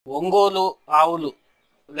ఒంగోలు ఆవులు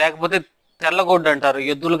లేకపోతే తెల్లగొడ్డు అంటారు,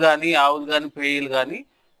 ఎద్దులు కానీ ఆవులు కానీ పేయిలు కానీ,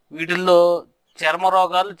 వీటిల్లో చర్మ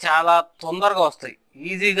రోగాలు చాలా తొందరగా వస్తాయి,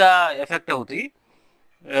 ఈజీగా ఎఫెక్ట్ అవుతాయి.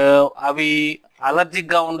 అవి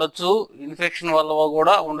అలర్జిక్గా ఉండొచ్చు, ఇన్ఫెక్షన్ వల్ల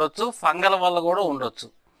కూడా ఉండొచ్చు, ఫంగల్ వల్ల కూడా ఉండొచ్చు.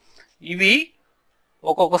 ఇవి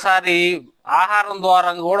ఒక్కొక్కసారి ఆహారం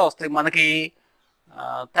ద్వారా కూడా వస్తాయి. మనకి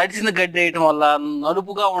తడిసిన గడ్డి వేయటం వల్ల,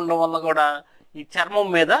 నలుపుగా ఉండడం వల్ల కూడా ఈ చర్మం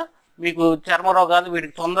మీద మీకు చర్మ రోగాలు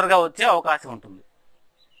వీటికి తొందరగా వచ్చే అవకాశం ఉంటుంది.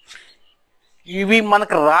 ఇవి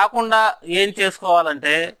మనకు రాకుండా ఏం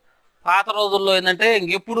చేసుకోవాలంటే, పాత రోజుల్లో ఏంటంటే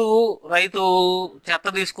ఇంకెప్పుడు రైతు చెత్త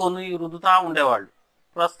తీసుకొని రుద్దుతూ ఉండేవాళ్ళు.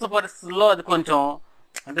 ప్రస్తుత పరిస్థితుల్లో అది కొంచెం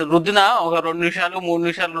అంటే రుద్దిన ఒక 2 నిమిషాలు 3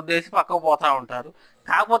 నిమిషాలు రుద్దేసి పక్కకు పోతూ ఉంటారు.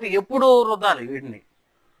 కాకపోతే ఎప్పుడు రుద్దాలి వీటిని,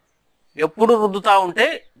 ఎప్పుడు రుద్దుతూ ఉంటే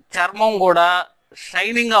చర్మం కూడా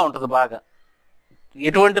షైనింగ్గా ఉంటుంది, బాగా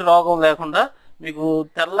ఎటువంటి రోగం లేకుండా మీకు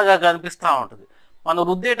తెల్లగా కనిపిస్తూ ఉంటుంది. మనం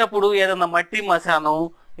రుద్దేటప్పుడు ఏదైనా మట్టి మశానం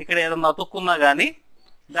ఇక్కడ ఏదన్నా అతుక్కున్నా కానీ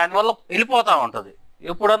దానివల్ల వెళ్ళిపోతూ ఉంటుంది.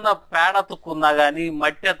 ఎప్పుడన్నా పేడ అతుక్కున్నా కానీ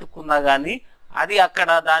మట్టి అతుక్కున్నా కానీ అది అక్కడ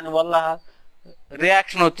దానివల్ల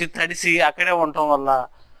రియాక్షన్ వచ్చి తడిసి అక్కడే ఉండటం వల్ల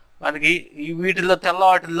మనకి ఈ వీటిల్లో తెల్ల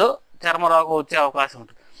వాటిల్లో చర్మ రోగం వచ్చే అవకాశం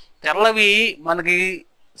ఉంటుంది. తెల్లవి మనకి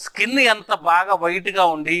స్కిన్ ఎంత బాగా వైట్గా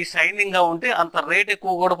ఉండి షైనింగ్గా ఉంటే అంత రేట్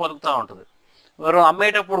ఎక్కువ కూడా పలుకుతూ ఉంటుంది. ఎవరు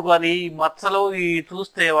అమ్మేటప్పుడు కానీ ఈ మచ్చలు ఈ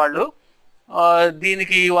చూస్తే వాళ్ళు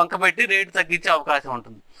దీనికి వంక పెట్టి రేటు తగ్గించే అవకాశం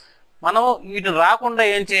ఉంటుంది. మనం వీటిని రాకుండా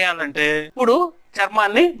ఏం చేయాలంటే, ఇప్పుడు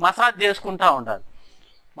చర్మాన్ని మసాజ్ చేసుకుంటూ ఉండాలి.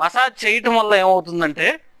 మసాజ్ చేయటం వల్ల ఏమవుతుందంటే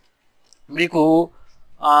మీకు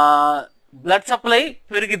బ్లడ్ సప్లై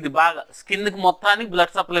పెరిగిద్ది, బాగా స్కిన్కి మొత్తానికి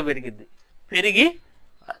బ్లడ్ సప్లై పెరిగి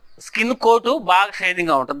స్కిన్ కోటు బాగా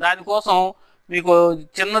షైనింగ్గా ఉంటుంది. దానికోసం మీకు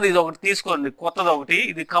చిన్నది ఇది ఒకటి తీసుకోండి, కొత్తది ఒకటి,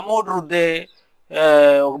 ఇది కమోడ్ రుద్దే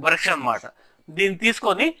ఒక బ్రష్ అనమాట. దీన్ని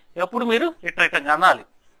తీసుకొని ఎప్పుడు మీరు ఇట్లా అనాలి.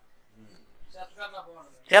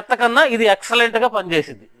 చెత్త కన్నా ఇది ఎక్సలెంట్గా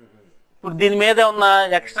పనిచేసింది. ఇప్పుడు దీని మీద ఉన్న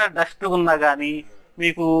ఎక్స్ట్రా డస్ట్ ఉన్నా కానీ,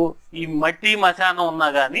 మీకు ఈ మట్టి మశానం ఉన్నా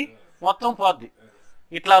కానీ మొత్తం పోద్ది.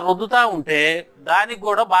 ఇట్లా రుద్దుతూ ఉంటే దానికి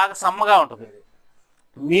కూడా బాగా సమ్మగా ఉంటుంది.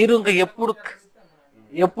 మీరు ఇంకా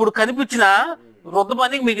ఎప్పుడు కనిపించినా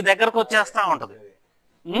రుద్దమని మీకు దగ్గరకు వచ్చేస్తూ ఉంటుంది.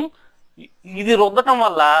 ఇది రుద్దటం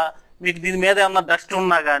వల్ల మీకు దీని మీద ఏమన్నా డస్ట్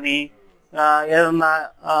ఉన్నా కానీ ఏదన్నా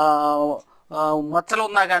మచ్చలు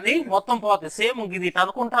ఉన్నా కానీ మొత్తం పోతుంది. సేమ్ ఇది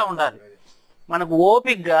అనుకుంటా ఉండాలి. మనకు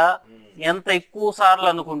ఓపిక్గా ఎంత ఎక్కువ సార్లు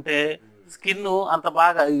అనుకుంటే స్కిన్ అంత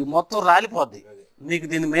బాగా మొత్తం రాలిపోద్ది. మీకు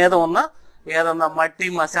దీని మీద ఉన్న ఏదన్నా మట్టి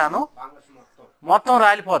మశానం మొత్తం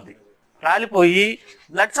రాలిపోయి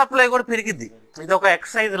బ్లడ్ సప్లై కూడా పెరిగిద్ది. ఇది ఒక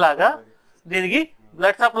ఎక్సర్సైజ్ లాగా దీనికి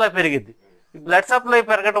బ్లడ్ సప్లై పెరిగిద్ది. ఈ బ్లడ్ సప్లై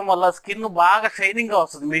పెరగడం వల్ల స్కిన్ బాగా షైనింగ్గా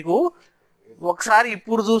వస్తుంది. మీకు ఒకసారి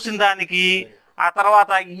ఇప్పుడు చూసిన దానికి ఆ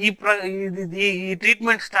తర్వాత ఈ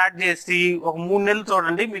ట్రీట్మెంట్ స్టార్ట్ చేసి ఒక 3 నెలలు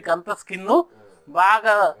చూడండి, మీకు అంత స్కిన్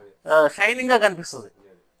బాగా షైనింగ్గా కనిపిస్తుంది.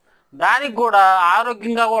 దానికి కూడా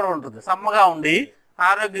ఆరోగ్యంగా కూడా ఉంటుంది, సమ్మగా ఉండి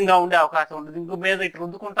ఆరోగ్యంగా ఉండే అవకాశం ఉంటుంది. ఇంకో మీద ఇట్లా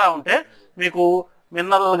రుద్దుకుంటా ఉంటే మీకు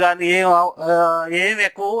మిన్నరల్ కానీ ఏం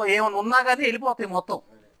ఎక్కువ ఏమైనా ఉన్నా కానీ వెళ్ళిపోతాయి మొత్తం.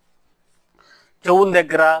 చెవుల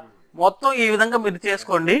దగ్గర మొత్తం ఈ విధంగా మీరు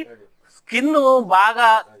చేసుకోండి. స్కిన్ బాగా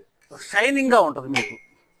షైనింగ్గా ఉంటుంది.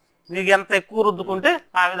 మీకు ఎంత ఎక్కువ రుద్దుకుంటే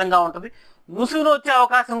ఆ విధంగా ఉంటుంది. ముసుగులు వచ్చే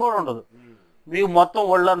అవకాశం కూడా ఉండదు మీకు మొత్తం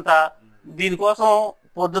ఒళ్ళంతా. దీనికోసం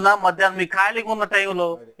పొద్దున మధ్యాహ్నం మీ ఖాళీగా ఉన్న టైంలో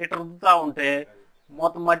ఇట్లా రుద్దుతూ ఉంటే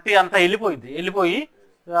మొత్తం మట్టి అంతా వెళ్ళిపోయి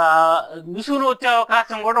ముసుగులు వచ్చే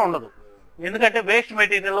అవకాశం కూడా ఉండదు. ఎందుకంటే వేస్ట్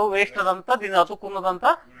మెటీరియల్ వేస్ట్ అదంతా దీన్ని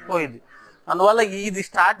అతుక్కున్నదంతా పోయింది. అందువల్ల ఇది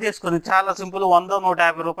స్టార్ట్ చేసుకొని చాలా సింపుల్,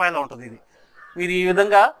 100-150 రూపాయలు ఉంటుంది. ఇది మీరు ఈ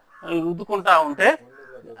విధంగా రుద్దుకుంటా ఉంటే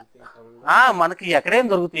మనకి ఎక్కడేం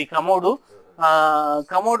దొరుకుతాయి.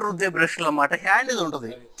 కమోడ్ రుద్దే బ్రష్లు అన్నమాట. హ్యాండిల్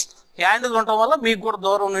ఉంటుంది. హ్యాండిల్ ఉండటం వల్ల మీకు కూడా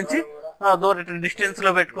దూరం నుంచి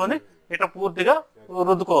డిస్టెన్స్లో పెట్టుకొని ఇట్లా పూర్తిగా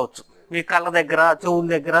రుద్దుకోవచ్చు. మీ కళ్ళ దగ్గర చెవుల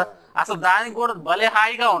దగ్గర అసలు దానికి కూడా భలే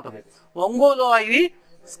హాయిగా ఉంటుంది. ఒంగోలు అవి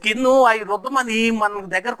స్కిన్ అవి రుద్దమని మన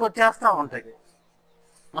దగ్గరకు వచ్చేస్తూ ఉంటాయి.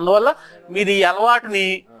 అందువల్ల మీరు ఈ అలవాటుని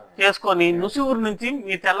చేసుకొని నుసుగురు నుంచి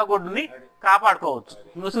మీ తెల్లగొడ్డుని కాపాడుకోవచ్చు,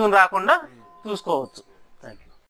 నుసుగుని రాకుండా చూసుకోవచ్చు.